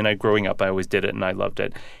loved it. I mean, growing up, I always did it, and I loved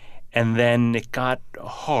it. And then it got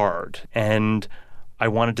hard, and I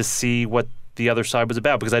wanted to see what the other side was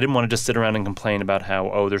about, because I didn't want to just sit around and complain about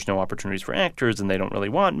how, there's no opportunities for actors and they don't really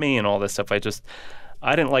want me and all this stuff. I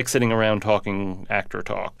didn't like sitting around talking actor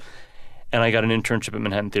talk. And I got an internship at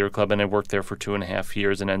Manhattan Theater Club, and I worked there for 2.5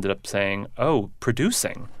 years and ended up saying,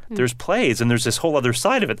 producing. There's plays, and there's this whole other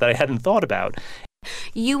side of it that I hadn't thought about.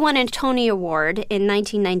 You won a Tony Award in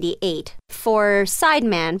 1998 for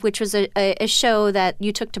Sideman, which was a show that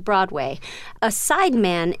you took to Broadway. A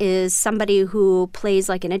sideman is somebody who plays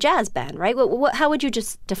like in a jazz band, right? How would you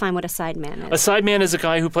just define what a sideman is? A sideman is a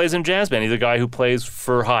guy who plays in a jazz band. He's a guy who plays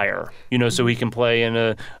for hire, so he can play in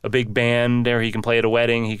a big band, or he can play at a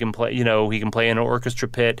wedding. He can play, he can play in an orchestra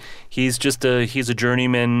pit. He's a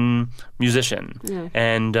journeyman musician. Yeah.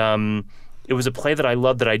 And it was a play that I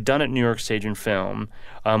loved that I'd done at New York Stage and Film.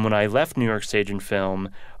 When I left New York Stage and Film,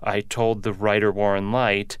 I told the writer, Warren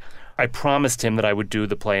Leight, I promised him that I would do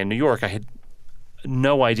the play in New York. I had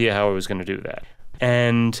no idea how I was going to do that.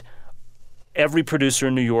 And every producer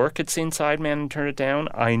in New York had seen Sideman and turned it down.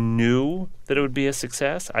 I knew that it would be a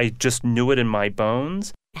success. I just knew it in my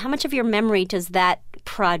bones. How much of your memory does that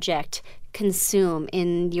project consume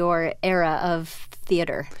in your era of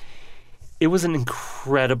theater? It was an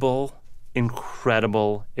incredible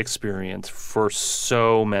experience for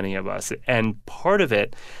so many of us. And part of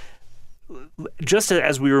it, just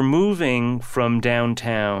as we were moving from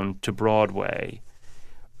downtown to Broadway,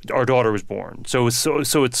 our daughter was born. So it's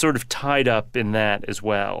sort of tied up in that as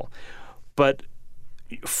well. But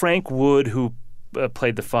Frank Wood, who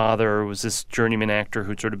played the father, was this journeyman actor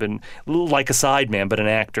who'd sort of been like a sideman, but an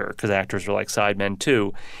actor, because actors are like sidemen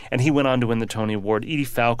too. And he went on to win the Tony Award. Edie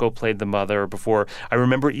Falco played the mother before. I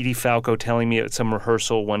remember Edie Falco telling me at some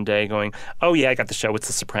rehearsal one day going, oh yeah, I got the show, it's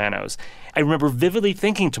The Sopranos. I remember vividly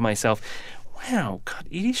thinking to myself, wow, God,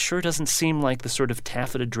 Edie sure doesn't seem like the sort of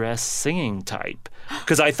taffeta dress singing type.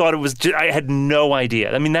 Because I thought it was, I had no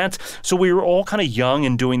idea. I mean, so we were all kind of young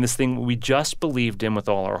and doing this thing we just believed in with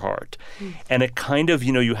all our heart. And it kind of,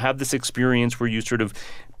 you have this experience where you sort of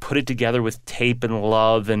put it together with tape and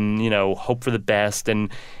love and, hope for the best.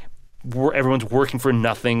 And everyone's working for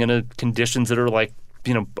nothing in conditions that are like,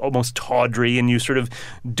 almost tawdry, and you sort of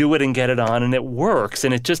do it and get it on, and it works.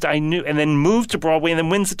 And I knew, and then moves to Broadway and then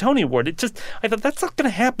wins the Tony Award. I thought, that's not going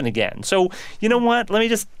to happen again. So, you know what? Let me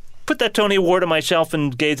just put that Tony Award on my shelf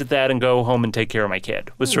and gaze at that and go home and take care of my kid,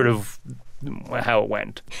 was sort of how it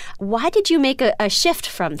went. Why did you make a shift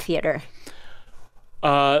from theater?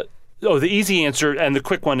 The easy answer and the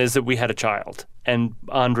quick one is that we had a child. And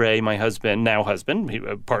Andre, my husband,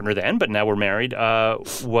 partner then, but now we're married,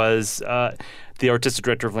 was the artistic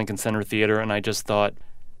director of Lincoln Center Theater. And I just thought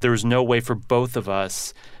there was no way for both of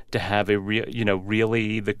us to have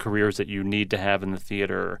really the careers that you need to have in the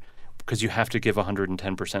theater because you have to give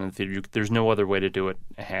 110% in the theater. There's no other way to do it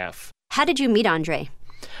half. How did you meet Andre?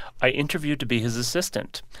 I interviewed to be his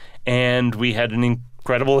assistant, and we had an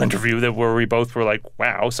incredible interview where we both were like,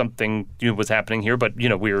 wow, something was happening here, but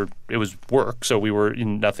it was work, so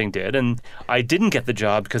nothing did. And I didn't get the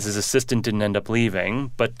job because his assistant didn't end up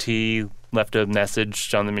leaving, but he left a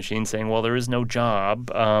message on the machine saying, well, there is no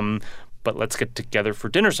job, but let's get together for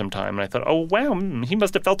dinner sometime. And I thought, oh, wow, he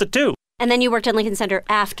must have felt it too. And then you worked at Lincoln Center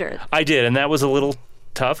after. I did, and that was a little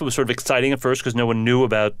tough. It was sort of exciting at first because no one knew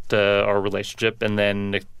about our relationship, and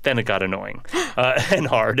then it got annoying and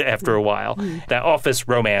hard after a while. That office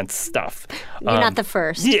romance stuff. You're not the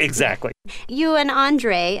first. Yeah, exactly. You and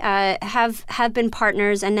Andre have been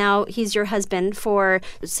partners, and now he's your husband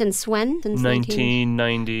since when? Since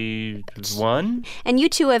 1991. And you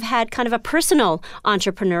two have had kind of a personal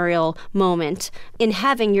entrepreneurial moment in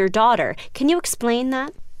having your daughter. Can you explain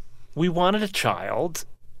that? We wanted a child,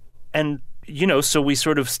 and so we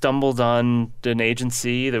sort of stumbled on an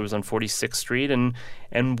agency that was on 46th Street, and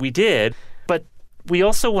we did. But we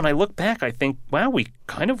also, when I look back, I think, wow, we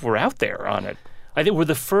kind of were out there on it. I think we're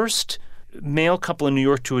the first male couple in New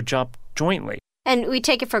York to adopt jointly. And we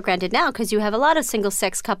take it for granted now because you have a lot of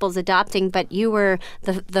single-sex couples adopting, but you were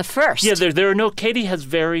the first. Yeah, there are no. Katie has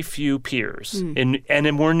very few peers, and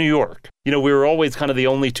we're in New York. We were always kind of the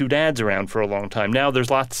only two dads around for a long time. Now there's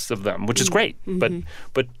lots of them, which is great.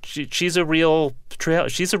 But she's a real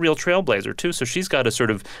trailblazer too. So she's got to sort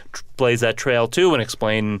of blaze that trail too and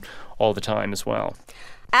explain all the time as well.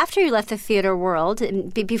 After you left the theater world,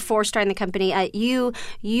 and before starting the company, you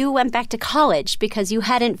went back to college because you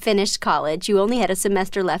hadn't finished college. You only had a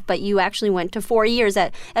semester left, but you actually went to 4 years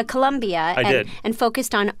at Columbia and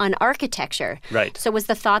focused on architecture. Right. So was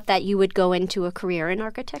the thought that you would go into a career in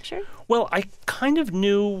architecture? Well, I kind of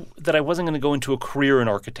knew that I wasn't going to go into a career in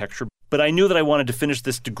architecture, but I knew that I wanted to finish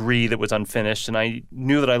this degree that was unfinished, and I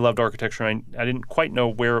knew that I loved architecture, and I didn't quite know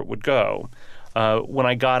where it would go. When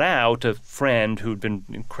I got out, a friend who'd been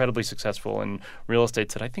incredibly successful in real estate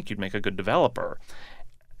said, I think you'd make a good developer.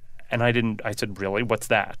 And I said, really? What's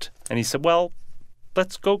that? And he said, well,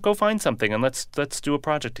 let's go find something and let's do a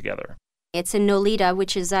project together. It's in Nolita,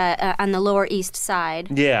 which is on the Lower East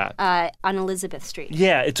Side. Yeah. On Elizabeth Street.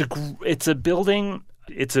 Yeah, it's a building.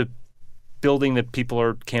 It's a building that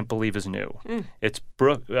people can't believe is new. It's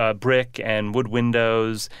brick and wood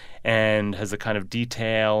windows and has a kind of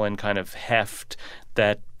detail and kind of heft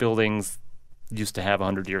that buildings used to have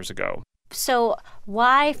 100 years ago. So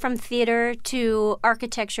why from theater to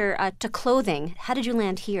architecture to clothing? How did you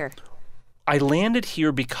land here? I landed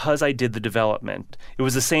here because I did the development. It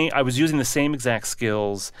was the same. I was using the same exact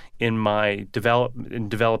skills in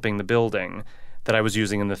developing the building that I was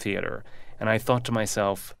using in the theater. And I thought to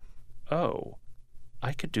myself, oh,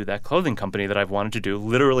 I could do that clothing company that I've wanted to do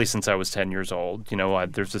literally since I was 10 years old.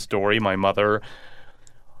 There's a story. My mother,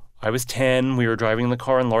 I was 10. We were driving in the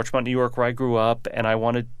car in Larchmont, New York, where I grew up, and I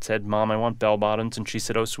said, Mom, I want bell-bottoms. And she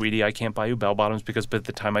said, oh, sweetie, I can't buy you bell-bottoms because by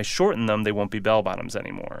the time I shorten them, they won't be bell-bottoms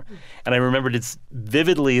anymore. And I remembered it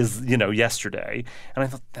vividly as, yesterday. And I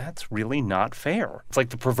thought, that's really not fair. It's like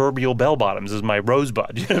the proverbial bell-bottoms is my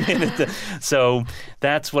rosebud. You know what I mean? So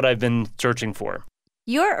that's what I've been searching for.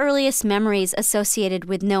 Your earliest memories associated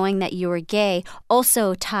with knowing that you were gay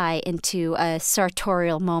also tie into a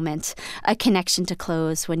sartorial moment, a connection to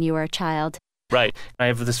clothes when you were a child. Right. I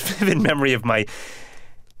have this vivid memory of my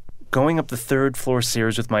going up the third floor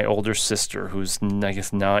stairs with my older sister, who's, I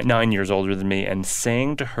guess, 9 years older than me, and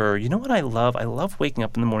saying to her, you know what I love? I love waking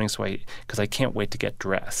up in the morning because I can't wait to get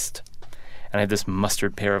dressed. And I had this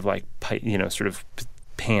mustard pair of sort of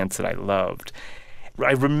pants that I loved.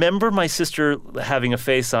 I remember my sister having a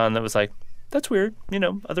face on that was like, that's weird.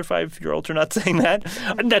 Other 5-year-olds are not saying that.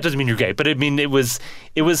 That doesn't mean you're gay, but I mean, it was,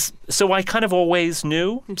 so I kind of always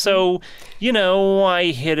knew. So,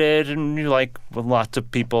 I hit it and lots of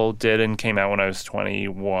people did and came out when I was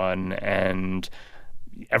 21 and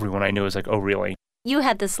everyone I knew was like, oh, really? You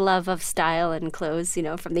had this love of style and clothes,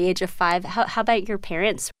 from the age of 5. How about your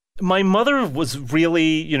parents? My mother was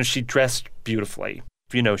really, she dressed beautifully.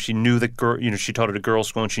 She knew that she taught at a girls'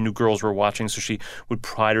 school and she knew girls were watching, so she would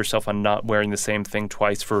pride herself on not wearing the same thing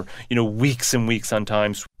twice for, weeks and weeks on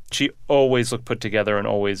time. She always looked put together and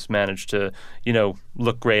always managed to,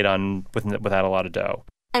 look great without a lot of dough.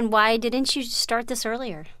 And why didn't you start this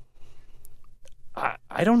earlier?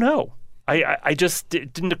 I don't know. I just,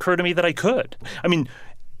 it didn't occur to me that I could. I mean,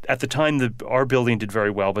 at the time, our building did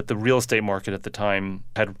very well, but the real estate market at the time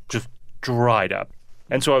had just dried up.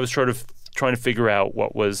 And so I was sort of trying to figure out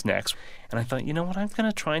what was next. And I thought, you know what, I'm going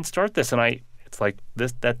to try and start this. And It's like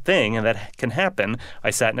that thing, and that can happen. I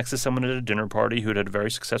sat next to someone at a dinner party who had a very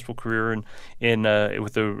successful career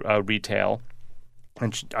with retail.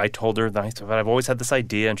 And I told her that I've always had this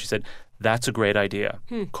idea, and she said, "That's a great idea.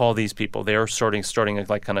 Call these people. They're starting a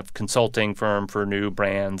like kind of consulting firm for new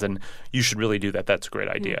brands, and you should really do that. That's a great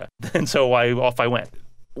idea." And so off I went.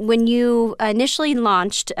 When you initially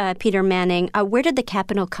launched Peter Manning, where did the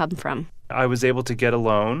capital come from? I was able to get a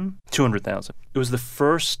loan, $200,000. It was the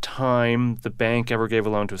first time the bank ever gave a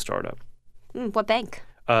loan to a startup. What bank?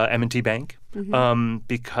 M&T Bank,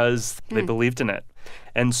 because they believed in it.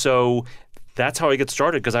 And so that's how I get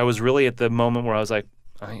started, because I was really at the moment where I was like,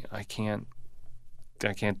 I can't,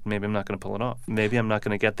 maybe I'm not going to pull it off. Maybe I'm not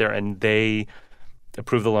going to get there. And they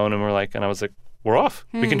approved the loan, and I was like, we're off.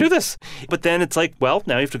 We can do this. But then it's like, well,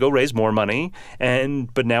 now you have to go raise more money.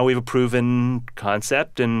 But now we have a proven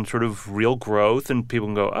concept and sort of real growth, and people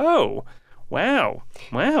can go, oh, wow,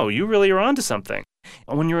 you really are onto something.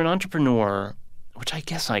 And when you're an entrepreneur, which I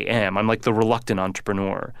guess I am, I'm like the reluctant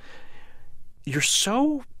entrepreneur,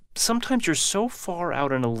 sometimes you're so far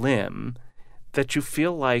out on a limb that you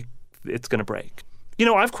feel like it's going to break.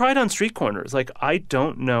 I've cried on street corners. Like, I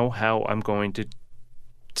don't know how I'm going to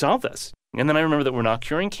solve this. And then I remember that we're not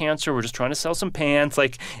curing cancer. We're just trying to sell some pants,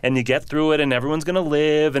 and you get through it, and everyone's going to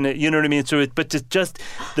live, and you know what I mean? So, but it's just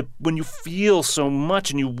when you feel so much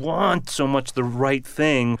and you want so much the right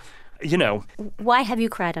thing, Why have you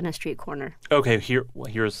cried on a street corner? Okay, here's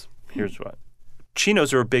what.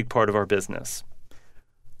 Chinos are a big part of our business.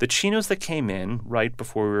 The chinos that came in right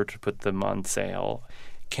before we were to put them on sale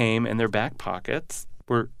came, and their back pockets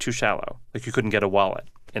were too shallow. Like, you couldn't get a wallet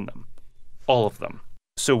in them. All of them.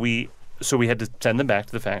 So we had to send them back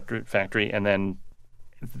to the factory, and then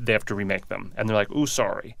they have to remake them. And they're like, "Ooh,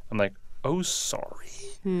 sorry." I'm like, "Oh,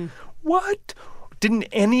 sorry? What? Didn't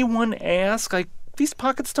anyone ask? Like, these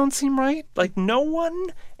pockets don't seem right?" Like, no one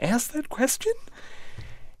asked that question?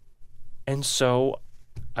 And so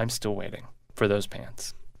I'm still waiting for those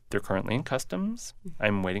pants. They're currently in customs.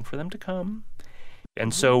 I'm waiting for them to come.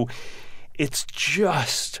 And so it's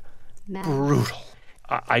just brutal.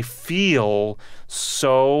 I feel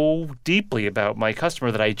so deeply about my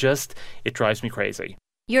customer that it drives me crazy.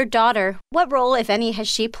 Your daughter, what role, if any, has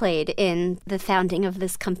she played in the founding of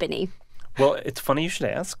this company? Well, it's funny you should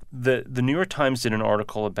ask. The New York Times did an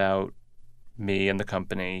article about me and the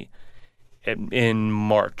company in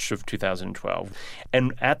March of 2012.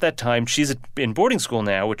 And at that time, she's in boarding school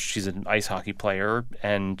now, which she's an ice hockey player,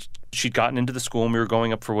 and she'd gotten into the school, and we were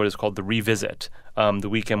going up for what is called the revisit, the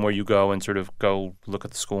weekend where you go and sort of go look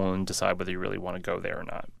at the school and decide whether you really want to go there or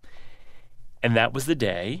not. And that was the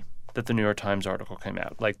day that the New York Times article came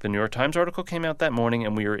out. Like, the New York Times article came out that morning,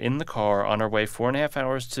 and we were in the car on our way 4.5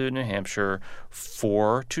 hours to New Hampshire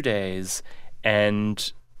for 2 days,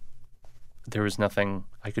 and there was nothing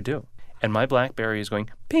I could do. And my BlackBerry is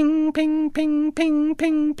going ping, ping, ping, ping,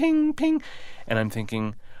 ping, ping, ping. And I'm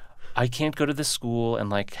thinking, I can't go to this school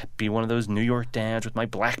and be one of those New York dads with my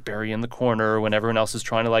BlackBerry in the corner when everyone else is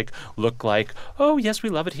trying to look like, oh, yes, we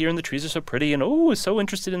love it here and the trees are so pretty, and oh, so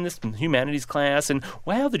interested in this humanities class, and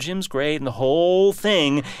wow, the gym's great, and the whole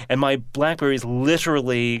thing. And my BlackBerry is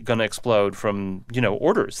literally going to explode from,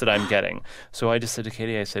 orders that I'm getting. So I just said to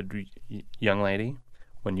Katie, I said, young lady,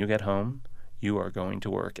 when you get home, you are going to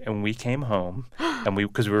work. And we came home, and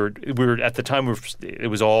because we were at the time, it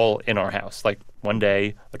was all in our house. Like, one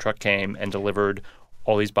day, a truck came and delivered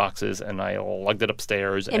all these boxes, and I lugged it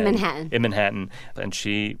upstairs. In Manhattan. And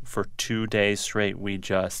she, for 2 days straight,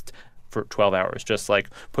 for 12 hours, just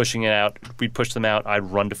pushing it out. We'd push them out.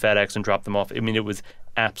 I'd run to FedEx and drop them off. I mean, it was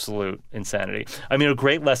absolute insanity. I mean, a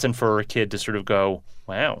great lesson for a kid to sort of go,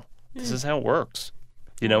 wow, this is how it works.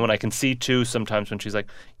 And I can see, too, sometimes when she's like,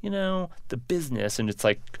 the business, and it's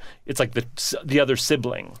like the other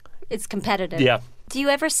sibling. It's competitive. Yeah. Do you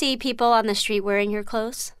ever see people on the street wearing your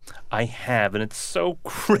clothes? I have, and it's so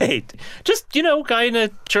great. Just, guy in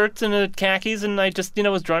a shirts and a khakis, and I just,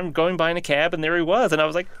 was going by in a cab, and there he was. And I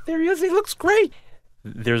was like, there he is, he looks great.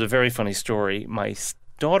 There's a very funny story. My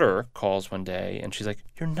daughter calls one day, and she's like,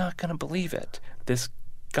 you're not going to believe it. This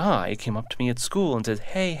guy came up to me at school and said,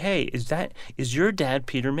 hey, is your dad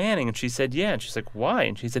Peter Manning? And she said, yeah. And she's like, why?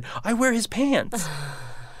 And she said, I wear his pants.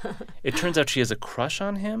 It turns out she has a crush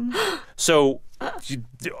on him. So, you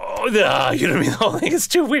know what I mean? The whole thing is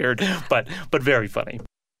too weird, but very funny.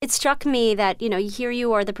 It struck me that, here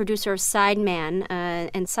you are the producer of Sideman,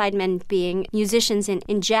 and Sidemen being musicians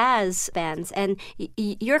in jazz bands. And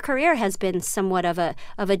your career has been somewhat of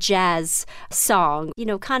a jazz song,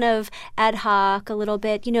 kind of ad hoc a little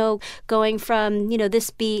bit, going from, this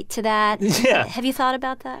beat to that. Yeah. Have you thought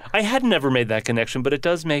about that? I had never made that connection, but it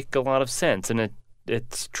does make a lot of sense, and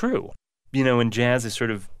it's true. In jazz, they sort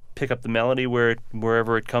of pick up the melody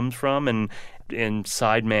wherever it comes from, and in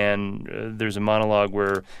Sideman, there's a monologue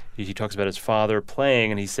where he talks about his father playing,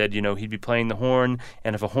 and he said, he'd be playing the horn,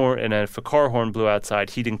 and if a car horn blew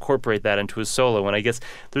outside, he'd incorporate that into his solo. And I guess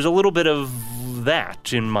there's a little bit of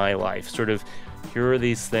that in my life, sort of here are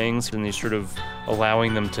these things, and he's sort of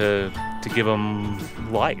allowing them to give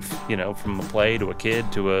them life, from a play to a kid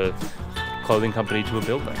to a clothing company to a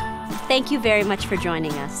building. Thank you very much for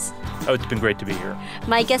joining us. Oh, it's been great to be here.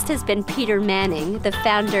 My guest has been Peter Manning, the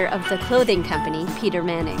founder of the clothing company, Peter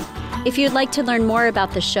Manning. If you'd like to learn more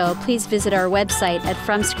about the show, please visit our website at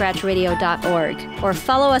FromScratchRadio.org or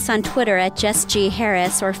follow us on Twitter at Jess G.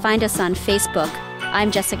 Harris or find us on Facebook. I'm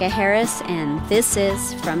Jessica Harris, and this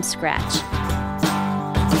is From Scratch.